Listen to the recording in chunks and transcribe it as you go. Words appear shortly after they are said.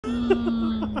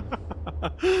Yeah.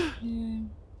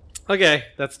 Okay,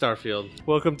 that's Starfield.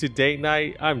 Welcome to Date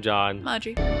Night. I'm John.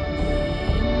 Audrey.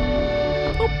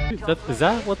 Is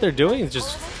that what they're doing? It's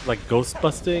just like ghost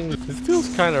busting? This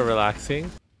feels kind of relaxing.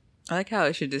 I like how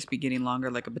it should just be getting longer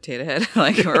like a potato head.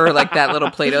 or like that little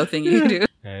Play-Doh thing you do.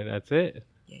 And that's it.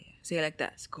 Yeah. Say it like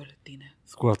that. Squirtina.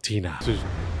 Squirtina.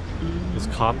 There's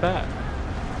combat.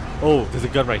 Oh, there's a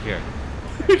gun right here.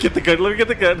 Get the gun. Let me get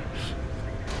the gun.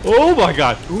 Oh my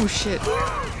god. Oh shit.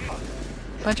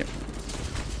 Punch him.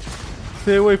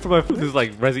 Stay away from my food. This is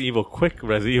like Resident Evil, quick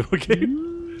Resident Evil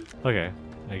game. Okay,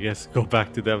 I guess go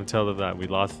back to them and tell them that we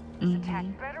lost.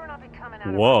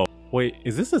 Whoa. Wait,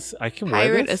 is this a... I can wear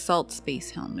Pirate this? Assault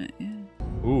Space Helmet. Yeah.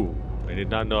 Ooh, I did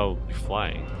not know I would be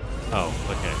flying. Oh,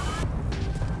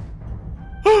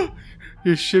 okay.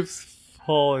 Your ship's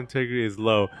hull integrity is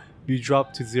low. If you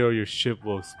drop to 0, your ship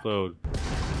will explode.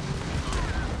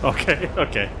 Okay,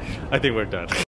 okay. I think we're done.